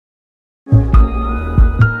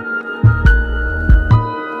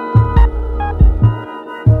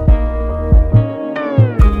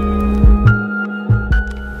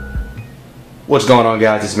What's going on,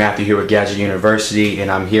 guys? It's Matthew here with Gadget University, and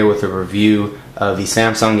I'm here with a review of the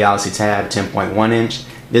Samsung Galaxy Tab 10.1 inch.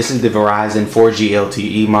 This is the Verizon 4G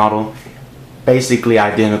LTE model, basically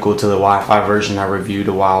identical to the Wi-Fi version I reviewed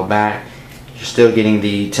a while back. You're still getting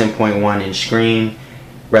the 10.1 inch screen,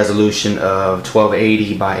 resolution of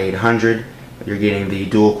 1280 by 800. You're getting the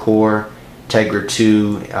dual core Tegra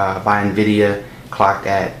 2 by NVIDIA, clocked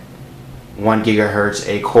at 1 gigahertz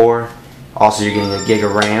a core. Also, you're getting a gig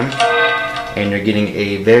of RAM, and you're getting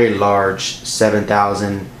a very large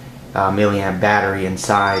 7,000 milliamp battery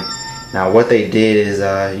inside. Now, what they did is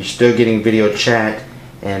you're still getting video chat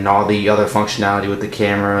and all the other functionality with the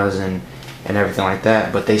cameras and everything like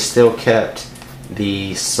that, but they still kept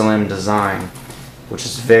the slim design, which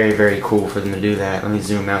is very, very cool for them to do that. Let me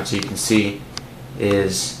zoom out so you can see.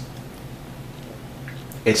 It's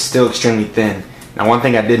still extremely thin. Now, one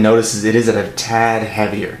thing I did notice is it is a tad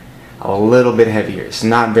heavier. A little bit heavier. It's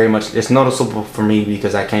not very much. It's noticeable for me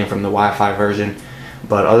because I came from the Wi-Fi version,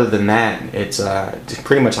 but other than that, it's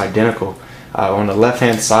pretty much identical. On the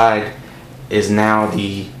left-hand side is now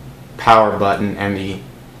the power button and the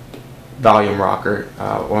volume rocker.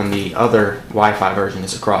 On the other Wi-Fi version,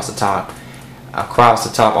 it's across the top. Across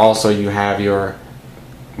the top, also, you have your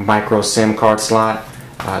micro SIM card slot.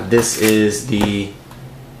 This is the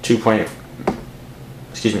 3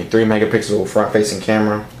 megapixel front-facing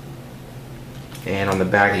camera. And on the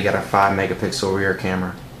back, you got a 5 megapixel rear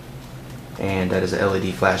camera, and that is a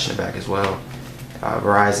LED flash in the back as well.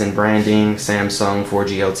 Verizon branding, Samsung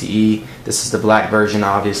 4G LTE. This is the black version,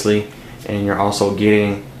 obviously, and you're also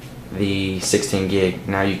getting the 16 gig.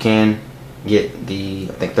 Now, you can get the,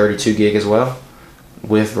 I think, 32 gig as well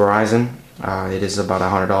with Verizon. It is about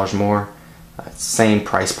 $100 more. Same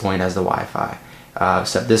price point as the Wi-Fi,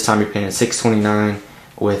 except this time you're paying $629.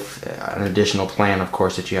 With an additional plan, of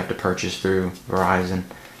course, that you have to purchase through Verizon.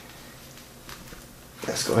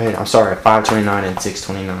 Let's go ahead. I'm sorry, $529 and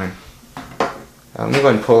 $629. Let me go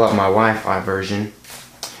ahead and pull out my Wi-Fi version.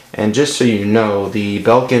 And just so you know, the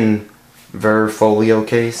Belkin Verve Folio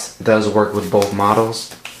case does work with both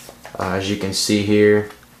models. As you can see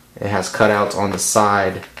here, it has cutouts on the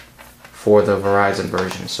side for the Verizon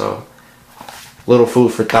version. So, little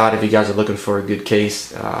food for thought if you guys are looking for a good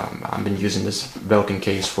case. I've been using this Belkin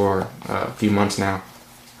case for a few months now.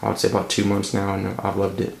 I would say about 2 months now, and I've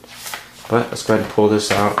loved it. But let's go ahead and pull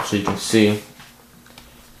this out so you can see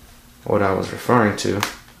what I was referring to.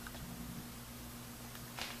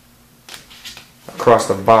 Across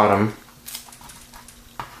the bottom,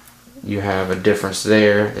 you have a difference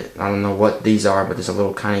there. I don't know what these are, but there's a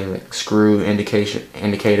little kind of like screw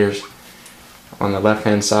indicators on the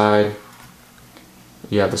left-hand side.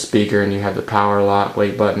 You have the speaker and you have the power lock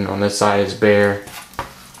wait button. On this side is bare.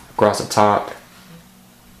 Across the top,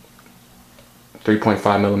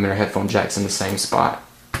 3.5mm headphone jacks in the same spot.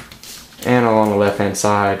 And along the left hand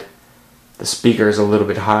side, the speaker is a little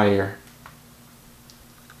bit higher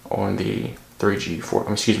on the the 4G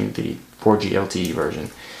LTE version.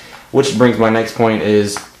 Which brings my next point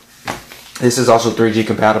is this is also 3G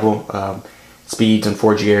compatible. Speeds in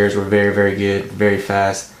 4G areas were very, very good, very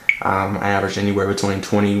fast. I averaged anywhere between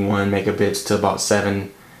 21 megabits to about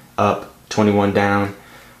 7 up, 21 down.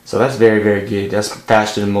 So that's very, very good. That's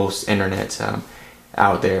faster than most internets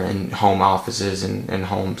out there in home offices and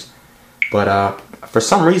homes. But for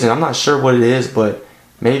some reason, I'm not sure what it is, but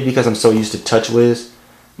maybe because I'm so used to TouchWiz,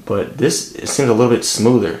 but it seems a little bit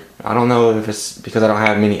smoother. I don't know if it's because I don't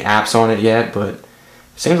have many apps on it yet, but it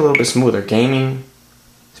seems a little bit smoother. Gaming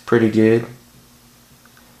is pretty good.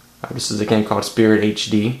 This is a game called Spirit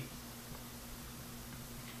HD.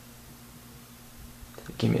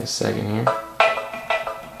 Give me a second here.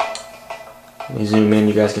 Let me zoom in.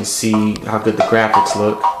 You guys can see how good the graphics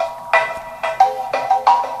look.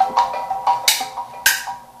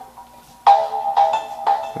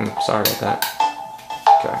 Sorry about that.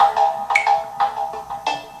 Okay.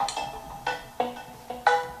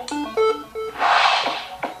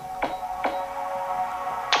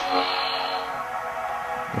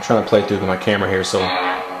 I'm trying to play through my camera here, so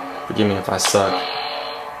forgive me if I suck.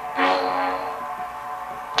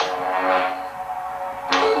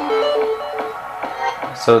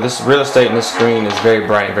 So this real estate in this screen is very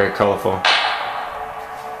bright and very colorful.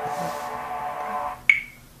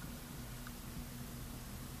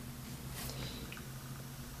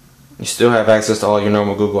 You still have access to all your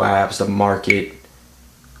normal Google apps, the market.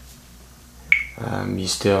 You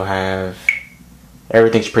still have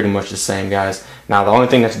everything's pretty much the same, guys. Now the only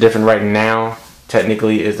thing that's different right now,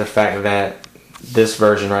 technically, is the fact that this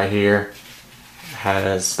version right here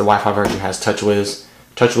has the Wi-Fi version has TouchWiz.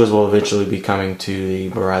 TouchWiz will eventually be coming to the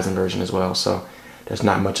Verizon version as well, so there's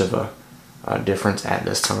not much of a difference at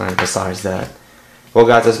this time besides that. Well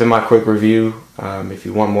guys, that's been my quick review. If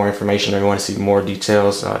you want more information or you want to see more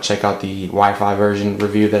details, check out the Wi-Fi version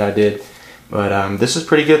review that I did. But this is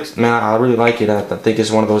pretty good, man. I really like it. I think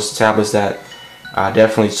it's one of those tablets that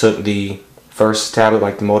definitely took the first tablet,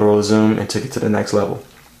 like the Motorola Zoom, and took it to the next level.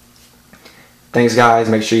 Thanks guys.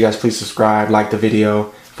 Make sure you guys please subscribe, like the video,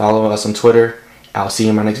 follow us on Twitter. I'll see you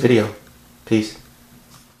in my next video. Peace.